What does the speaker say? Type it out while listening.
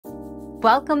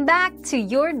Welcome back to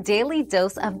your daily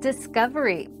dose of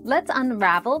discovery. Let's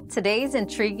unravel today's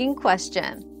intriguing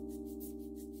question.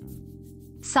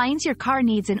 Signs your car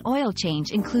needs an oil change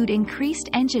include increased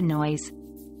engine noise,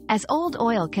 as old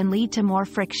oil can lead to more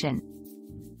friction.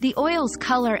 The oil's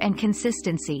color and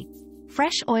consistency.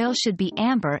 Fresh oil should be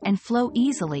amber and flow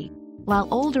easily, while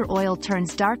older oil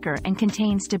turns darker and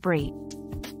contains debris.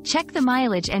 Check the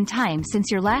mileage and time since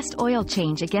your last oil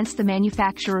change against the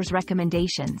manufacturer's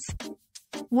recommendations.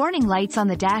 Warning lights on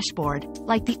the dashboard,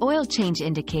 like the oil change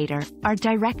indicator, are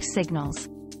direct signals.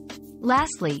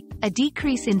 Lastly, a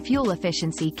decrease in fuel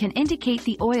efficiency can indicate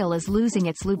the oil is losing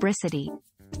its lubricity.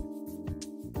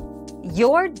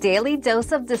 Your daily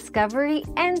dose of discovery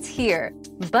ends here,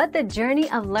 but the journey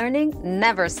of learning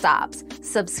never stops.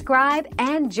 Subscribe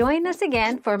and join us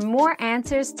again for more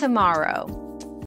answers tomorrow.